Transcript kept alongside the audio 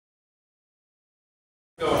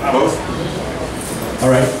Both?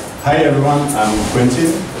 Alright. Hi everyone, I'm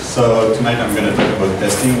Quentin. So tonight I'm going to talk about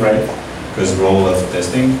testing, right? Because we all love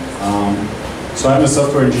testing. So I'm a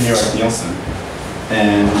software engineer at Nielsen.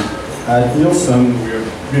 And at Nielsen, we're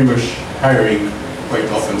pretty much hiring quite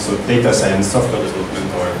often. So data science, software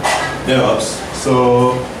development, or DevOps.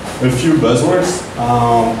 So a few buzzwords.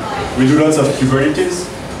 We do lots of Kubernetes,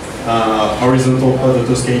 horizontal pod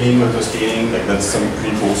autoscaling, like that's some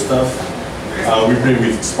pretty cool stuff. We play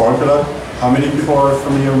with Spark a lot. How many people are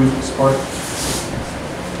familiar with Spark?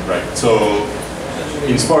 Right, so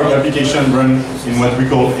in Spark, application run in what we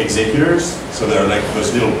call executors. So they're like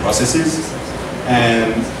those little processes.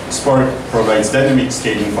 And Spark provides dynamic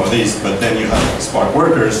scaling for this, but then you have Spark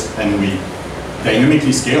workers, and we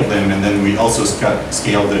dynamically scale them, and then we also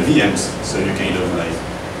scale the VMs, so you kind of like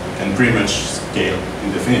can pretty much scale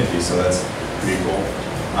indefinitely, so that's pretty cool.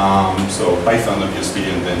 So Python, obviously,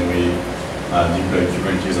 and then we deploy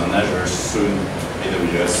Kubernetes on Azure, soon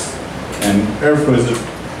AWS. And Airflow is a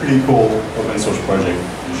pretty cool open source project.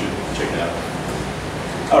 You should check it out.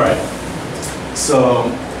 All right.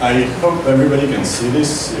 So I hope everybody can see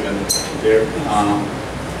this even there.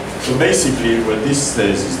 So basically, what this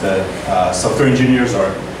says is that software engineers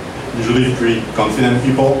are usually pretty confident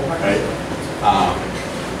people, right?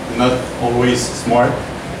 Not always smart,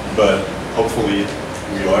 but hopefully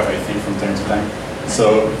we are, I think, from time to time.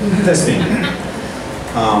 So, testing.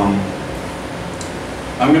 I'm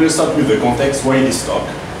going to start with the context. Why this talk?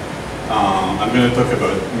 I'm going to talk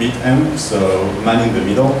about MITM, so man in the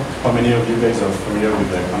middle. How many of you guys are familiar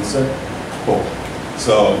with that concept? Cool.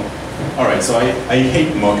 So, all right, so I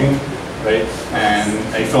hate mocking, right? And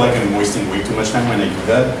I feel like I'm wasting way too much time when I do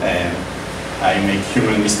that, and I make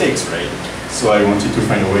human mistakes, right? So I wanted to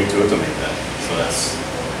find a way to automate that. So that's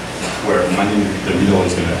where man in the middle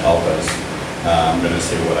is going to help us. I'm going to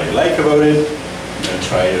say what I like about it. I'm going to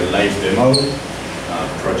try a live demo.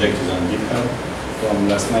 Project is on GitHub from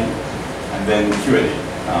last night. And then Q&A.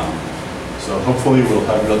 So hopefully we'll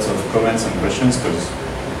have lots of comments and questions, because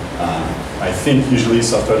I think usually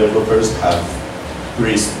software developers have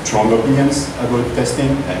pretty strong opinions about testing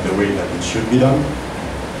and the way that it should be done.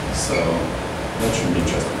 So that should be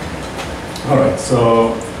interesting. All right,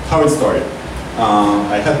 so how it started.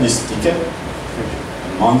 I had this ticket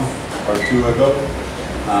a month or two ago.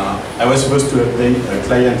 I was supposed to update a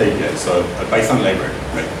client API, so a Python library,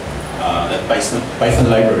 right? That Python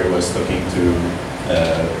library was talking to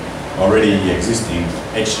already existing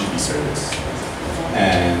HTTP service.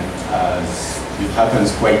 And as it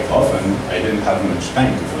happens quite often, I didn't have much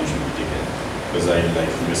time to finish the ticket, because I like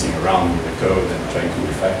messing around with the code and trying to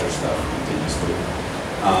refactor stuff continuously.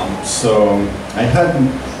 So I had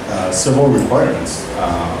several requirements.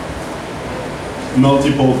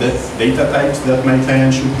 Multiple data types that my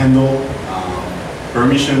client should handle,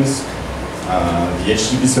 permissions. The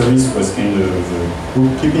HTTP service was kind of a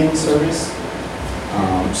bookkeeping service.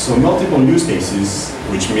 So multiple use cases,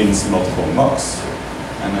 which means multiple mocks.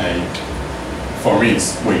 And for me,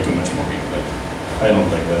 it's way too much mocking. Like, I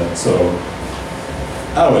don't like that. So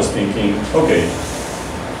I was thinking, okay,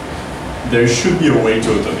 there should be a way to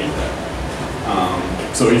automate that.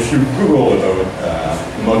 So if you Google about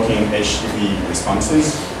mocking HTTP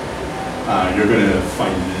responses, you're going to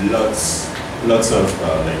find lots of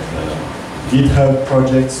GitHub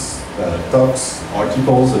projects, talks,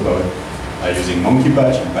 articles about using monkey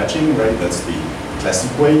patch and patching, right? That's the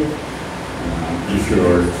classic way. If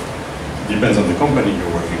you're, depends on the company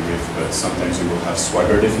you're working with, but sometimes you will have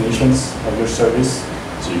Swagger definitions of your service,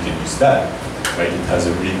 so you can use that, right? It has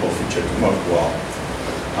a really cool feature to mock. Well,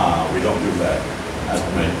 we don't do that at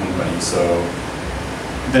my company. So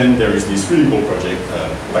then there is this really cool project,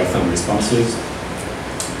 Python responses.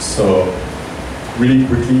 So really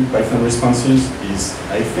quickly, Python responses is,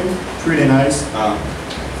 I think, pretty nice.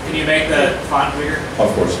 Can you make the font bigger?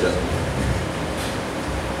 Of course, yes.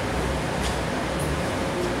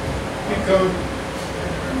 Good code.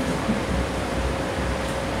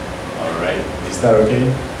 All right, is that okay?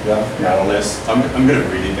 Yeah, more or less. I'm going to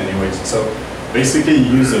read it anyways. So basically,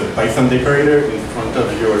 you use a Python decorator in front of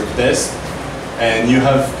your test, and you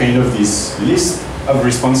have kind of this list of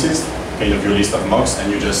responses, kind of your list of mocks,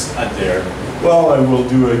 and you just add there, well, I will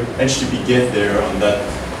do a HTTP get there on that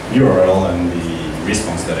URL, and the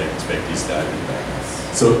response that I expect is that and that.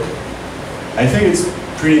 So I think it's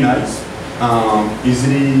pretty nice,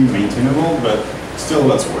 easily maintainable, but still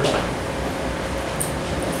lots of work.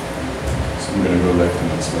 So I'm going to go back to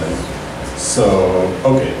my slide. So,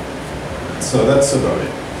 okay. So that's about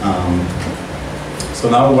it. So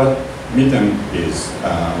now what MITM is.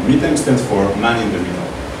 MITM stands for man in the middle.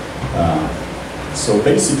 So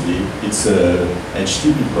basically, it's a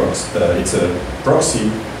HTTP proxy. It's a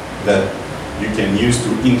proxy that you can use to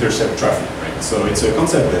intercept traffic, right? So it's a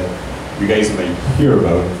concept that you guys might hear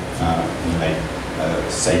about in like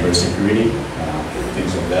cybersecurity,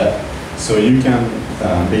 things like that. So you can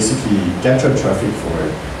basically capture traffic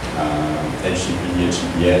for HTTP,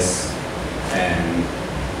 HTTPS, and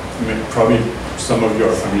probably some of you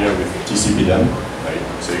are familiar with TCP/DUM, right?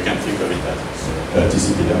 So you can think of it as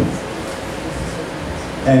TCP/DUM.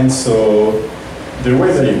 And so the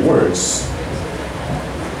way that it works,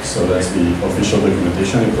 so that's the official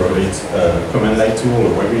documentation. It provides a command line tool,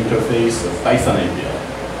 a web interface, a Python API.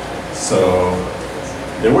 So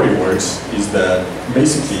the way it works is that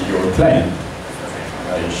basically your client,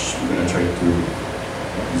 I'm going to try to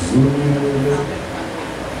zoom in a little bit.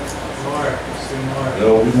 A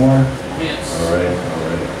little bit more? Yes. All right, all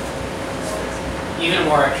right. Even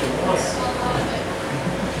more, actually.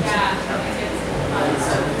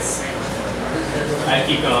 I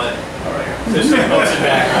keep going. All right. There's some folks in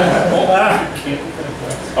back.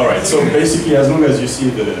 All right, so basically as long as you see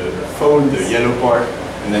the phone, the yellow part,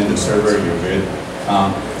 and then the server, you're good.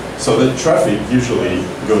 So the traffic usually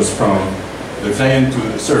goes from the client to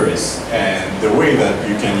the service, and the way that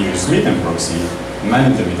you can use MITM proxy,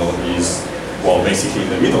 man in the middle, is, well, basically in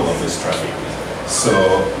the middle of this traffic. So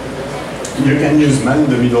you can use man in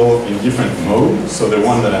the middle in different modes. So the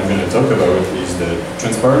one that I'm going to talk about is the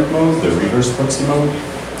transparent mode, the reverse proxy mode.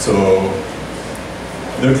 So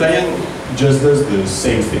the client just does the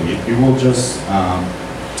same thing. It will just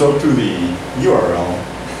talk to the URL,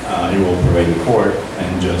 it will provide the port,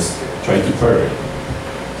 and just try to query it.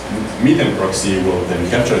 MITM proxy will then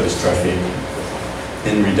capture this traffic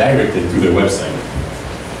and redirect it to the website.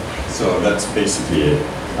 So that's basically it.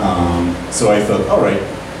 So I thought, all right,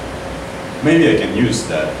 maybe I can use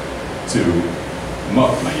that to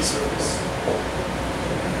mock my service.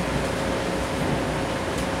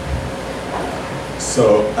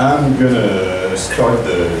 So I'm gonna start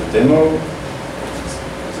the demo,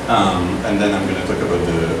 and then I'm gonna talk about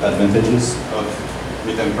the advantages of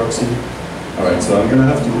MITM proxy. All right, so I'm gonna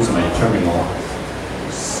have to use my terminal,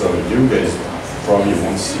 so you guys probably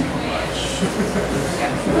won't see much.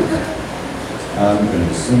 I'm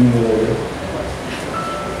gonna zoom in a little bit.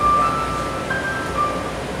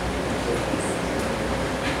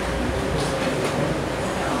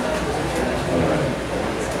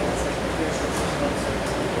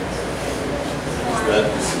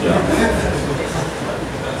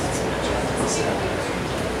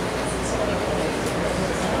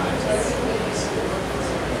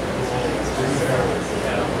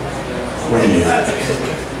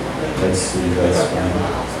 Let's see if that's fine.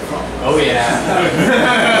 Oh yeah.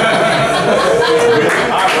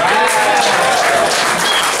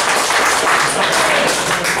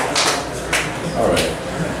 All right.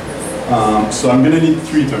 So I'm going to need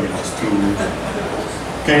 3 terminals to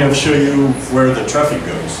kind of show you where the traffic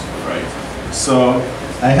goes, right? So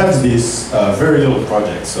I have this very little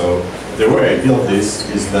project. So the way I built this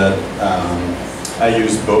is that I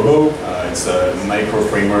use Bobo. It's a micro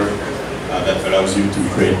framework that allows you to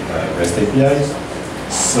create REST APIs.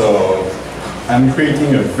 So I'm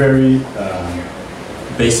creating a very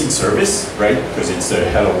basic service, right? Because it's a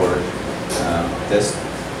hello world test.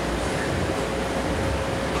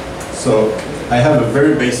 So I have a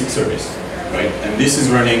very basic service, right? And this is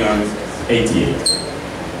running on 88.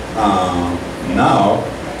 Now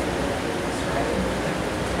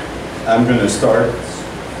I'm gonna start.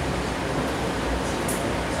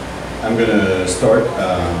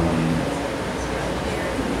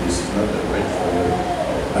 This is not the right folder.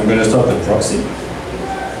 I'm going to start the proxy.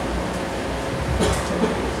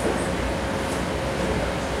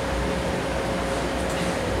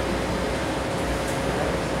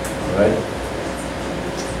 All right.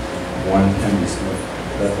 One hand is not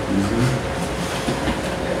that easy.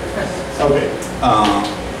 Okay.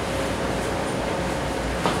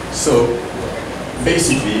 So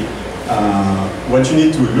basically, what you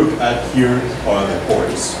need to look at here are the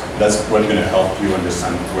ports. That's what's going to help you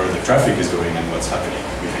understand where the traffic is going and what's happening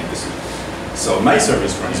behind the scenes. So my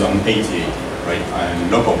service runs on 8080, right? I'm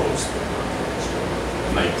localhost.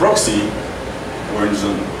 My proxy runs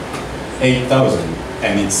on 8000,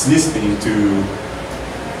 and it's listening to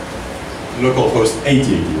localhost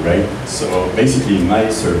 8080, right? So basically, my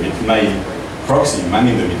proxy, man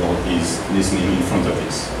in the middle, is listening in front of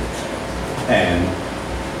this. And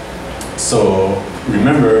so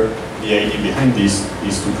remember, the idea behind this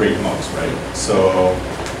is to create mocks, right? So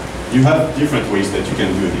you have different ways that you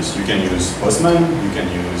can do this. You can use Postman, you can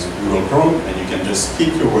use Google Chrome, and you can just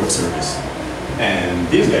hit your web service. And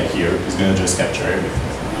this guy here is going to just capture everything.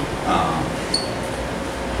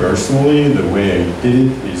 personally, the way I did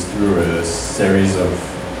it is through a series of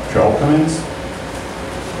curl commands.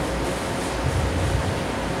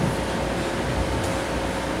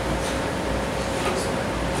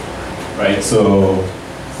 Right, so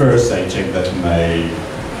first I check that my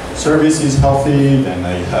service is healthy, then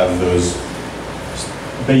I have those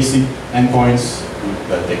basic endpoints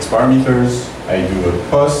that takes parameters, I do a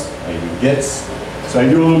post, I do gets, so I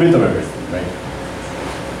do a little bit of everything, right?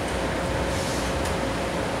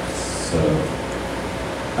 So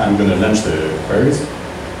I'm gonna launch the queries.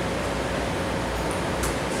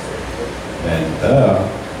 And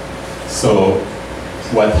so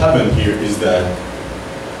what happened here is that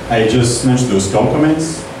I just launched those curl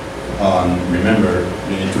commands. Remember,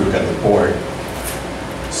 you need to look at the port.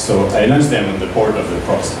 So I launched them on the port of the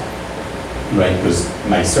proxy, right? Because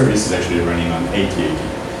my service is actually running on 8080,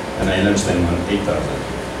 and I launched them on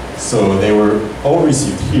 8000. So they were all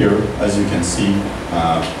received here, as you can see,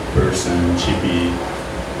 person, chippy,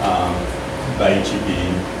 by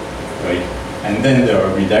chippy, right? And then they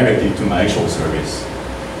are redirected to my actual service.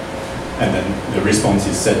 And then the response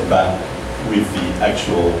is set back with the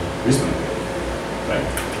actual response, right?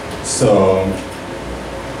 So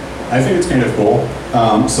I think it's kind of cool.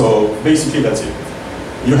 So basically that's it.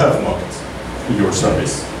 You have mocked your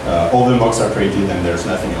service. All the mocks are created and there's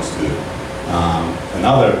nothing else to do.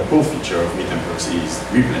 Another cool feature of MITM proxy is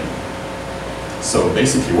replay. So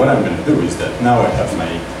basically what I'm gonna do is that now I have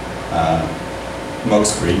my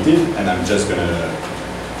mocks created and I'm just gonna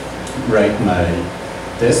write my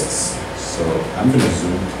tests. So I'm gonna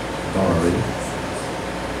zoom, don't worry.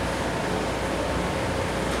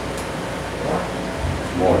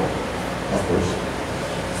 More, of course,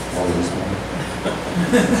 always more.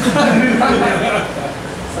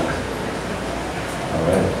 All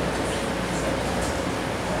right.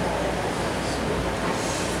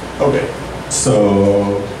 Okay,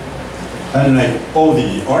 so unlike all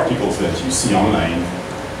the articles that you see online,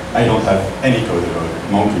 I don't have any code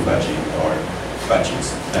about monkey patching or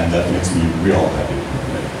patches, and that makes me real happy.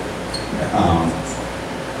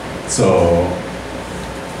 So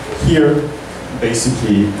here,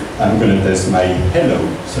 basically, I'm going to test my hello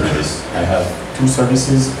service. I have two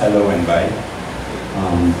services, hello and bye.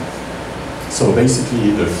 So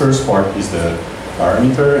basically, the first part is the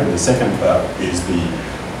parameter, and the second part is the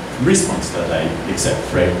response that I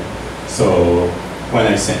accept, right? So when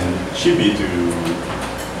I send Chippy to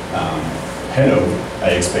hello,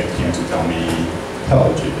 I expect him to tell me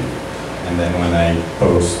hello, Chippy. And then when I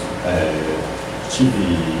post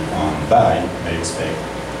Chippy on bye, I expect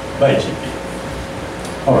bye, Chippy.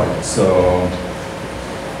 All right, so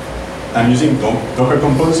I'm using Docker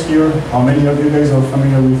Compose here. How many of you guys are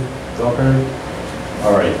familiar with Docker?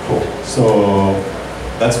 All right, cool. So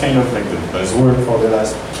that's kind of like the buzzword for the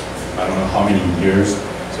last, I don't know how many years.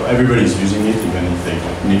 So everybody's using it, even if they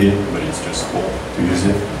don't need it, but it's just cool to use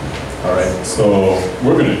it. All right, so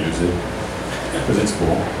we're gonna use it because it's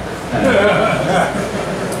cool.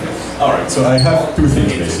 All right, so I have two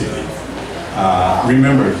things basically.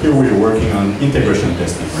 Remember, here we're working on integration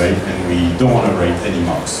testing, right? And we don't want to write any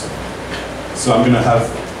mocks. So I'm going to have,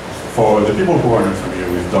 for the people who are not familiar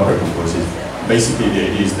with Docker Compose, basically the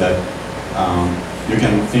idea is that you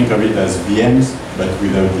can think of it as VMs, but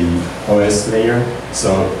without the OS layer.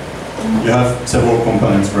 So you have several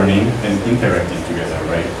components running and interacting together,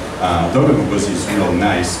 right? Docker Compose is real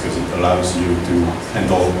nice because it allows you to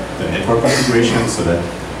handle the network configuration so that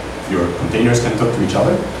your containers can talk to each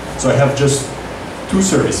other. So I have just two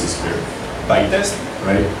services here. PyTest,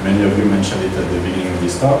 right? Many of you mentioned it at the beginning of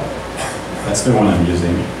this talk. That's the one I'm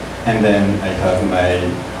using. And then I have my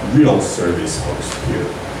real service host here.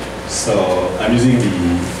 So I'm using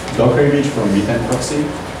the Docker image from MITM proxy.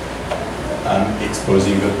 I'm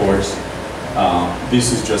exposing the ports.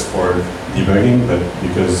 This is just for debugging, but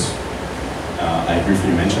because I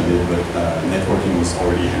briefly mentioned it, but networking is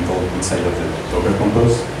already handled inside of the Docker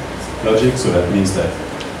Compose logic. So that means that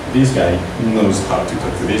this guy knows how to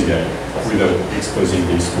talk to this guy without exposing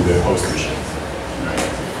this to the host machine.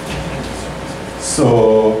 Right.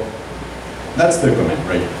 So that's the command,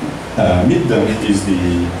 right? MITM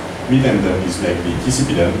is like the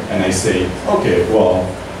TCP dump, and I say, okay, well,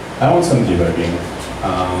 I want some debugging.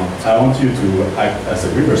 I want you to act as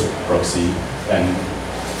a reverse proxy, and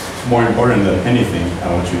more important than anything,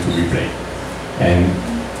 I want you to replay. And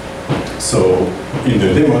so in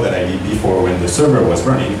the demo that I did before, when the server was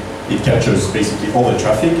running, it captures basically all the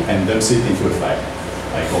traffic and dumps it into a file.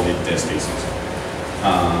 I called it test cases.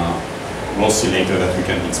 We'll see later that we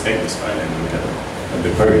can inspect this file and look at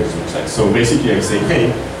the queries looks like. So basically I say,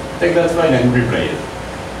 hey, take that file and replay it.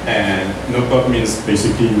 And no pop means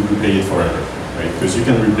basically you replay it forever. right? Because you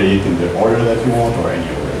can replay it in the order that you want or any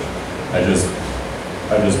order. I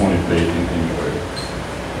just want to play it in any order.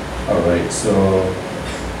 All right, so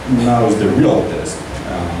now is the real test.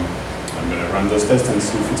 I'm gonna run those tests and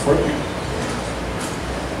see if it's working.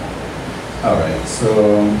 All right,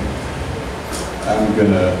 so I'm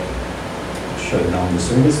gonna shut down the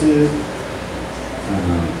services.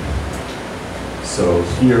 So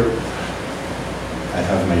here I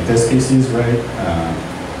have my test cases, right?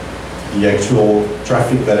 The actual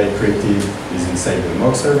traffic that I created is inside the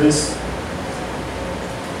mock service,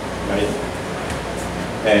 right?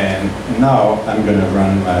 And now I'm gonna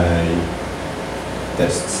run my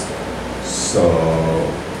tests. So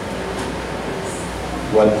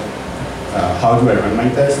how do I run my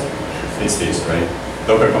test? It's this, right?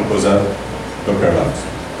 Docker Composer, Docker Logs,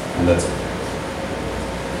 and that's it.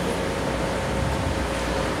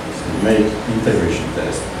 So make integration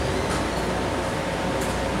test.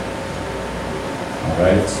 All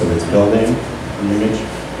right, so it's building an image.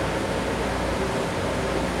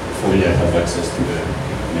 Hopefully I have access to the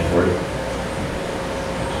network.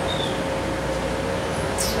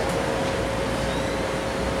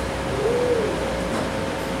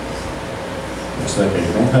 Looks like I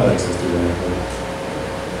don't have access to the network.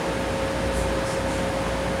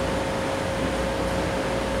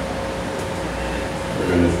 We're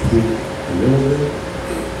going to tweak a little bit.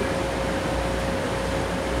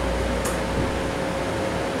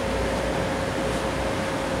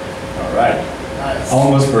 All right. Nice.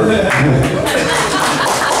 Almost perfect.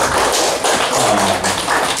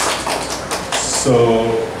 So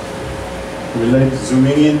we like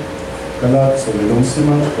zooming in a lot so we don't see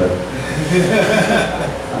much, but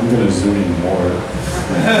I'm going to zoom in more.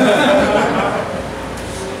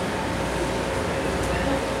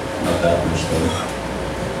 Not that much though.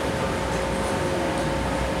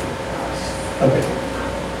 Okay.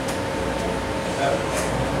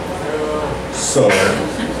 So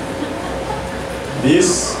this,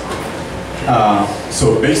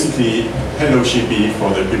 so basically, hello Shippy for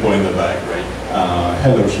the people in the back, right?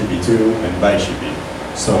 Hello Shippy 2 and bye Shippy.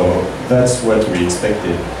 So that's what we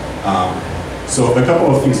expected. So a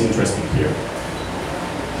couple of things interesting here.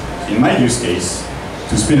 In my use case,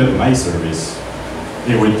 to speed up my service,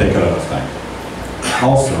 it would take a lot of time.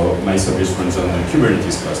 Also, my service runs on a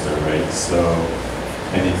Kubernetes cluster, right? So,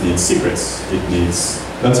 and it needs secrets. It needs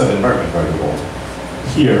lots of environment variable.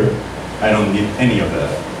 Here, I don't need any of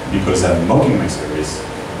that because I'm mocking my service.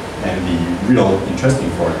 And the real interesting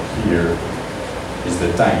part here is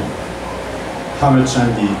the time. How much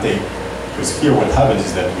time did it take? Because here what happens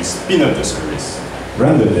is that we spin up the service,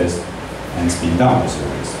 run the test, and spin down the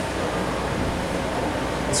service.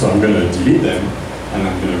 So I'm going to delete them, and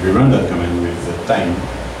I'm going to rerun that command with the time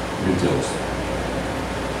utils.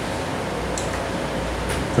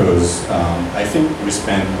 Because I think we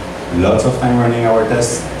spend lots of time running our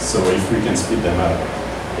tests, so if we can speed them up,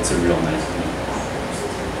 it's a real nice thing.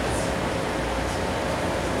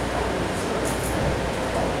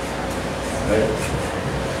 Right.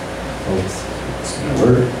 It's going to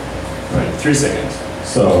work. Right, 3 seconds.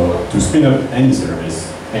 So to spin up any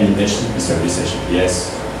service, any HTTP service,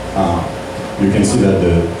 HTTPS, you can see that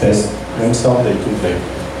the test themselves, they took like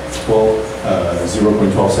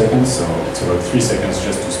 0.12 seconds, so it's about 3 seconds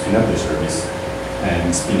just to spin up the service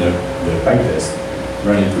and spin up the PyTest,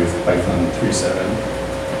 run it with Python 3.7,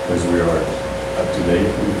 because we are up to date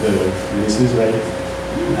with the releases, right?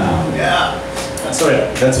 So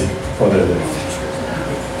yeah, that's it for the demo.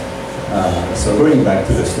 So going back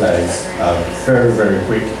to the slides, very, very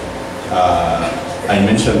quick. I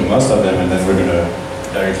mentioned most of them, and then we're going to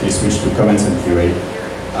directly switch to comments and QA.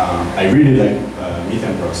 I really like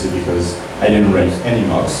MITM proxy because I didn't write any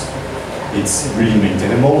mocks. It's really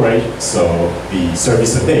maintainable, right? So the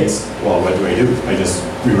service updates, well, what do? I just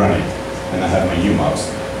rerun it, and I have my new mocks.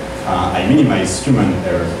 I minimize human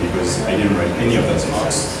error because I didn't write any of those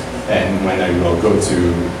mocks. And when I will go to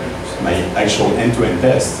my actual end-to-end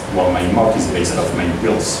test, well, my mock is based off my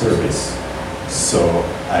real service. So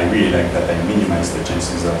I really like that I minimize the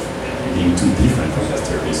chances of being too different from that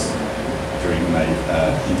service during my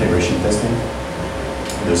integration testing.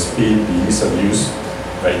 The speed, the ease of use,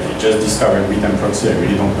 right? I just discovered MITM proxy, I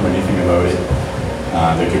really don't know anything about it.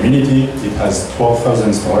 The community, it has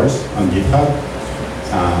 12,000 stars on GitHub.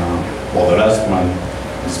 Well, the last one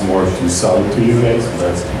is more to Sully to you guys,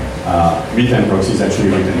 but MITM proxy is actually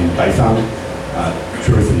written in Python.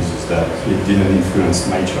 Truth is that it didn't influence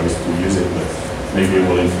my choice to use it, but maybe it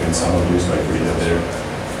will influence some of you, so I put it up there.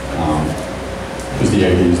 Because the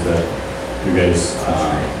idea is that you guys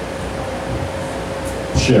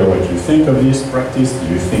share what you think of this practice. Do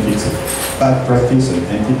you think it's a bad practice, an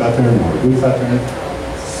anti-pattern, or a good pattern?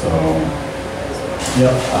 So,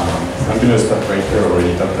 yeah, I'm going to stop right here.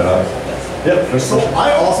 Already talked a lot. Yeah, first So question.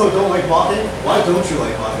 I also don't like mocking. Why don't you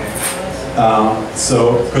like mocking?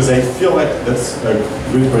 Because I feel like that's a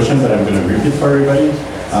good question that I'm going to repeat for everybody.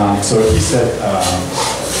 So he said,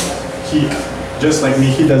 he, just like me,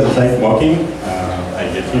 he doesn't like mocking. I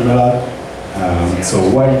get him a lot. So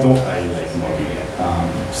why don't I like mocking?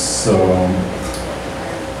 So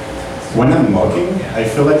when I'm mocking, I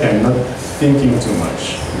feel like I'm not thinking too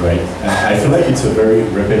much, right? And I feel like it's a very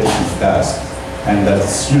repetitive task. And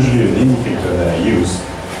that's usually an indicator that I use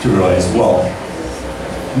to realize, well,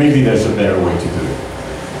 maybe there's a better way to do it.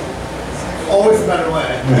 Always a better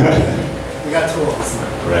way. We got tools.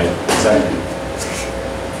 Right, exactly.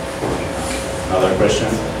 Another question?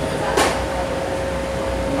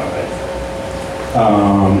 All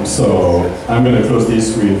right. So I'm going to close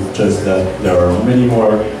this with just that there are many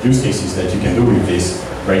more use cases that you can do with this,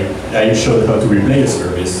 right? I showed how to replay a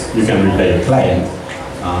service. You can replay a client.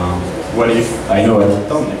 What if, I know at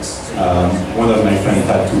Tomnex, one of my friends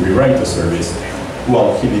had to rewrite a service.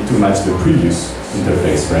 Well, he need to match the previous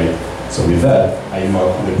interface, right? So with that, I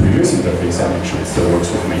mock the previous interface and make sure it still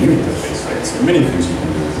works with my new interface, right? So many things you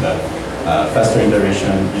can do with that. Faster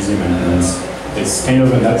iteration, easy maintenance. It's kind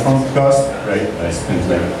of an upfront cost, right? I spent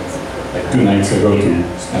like 2 nights ago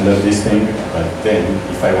to stand up this thing, but then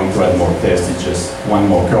if I want to add more tests, it's just one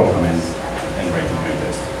more curl command and writing my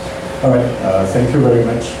test. All right, thank you very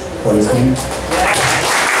much for listening.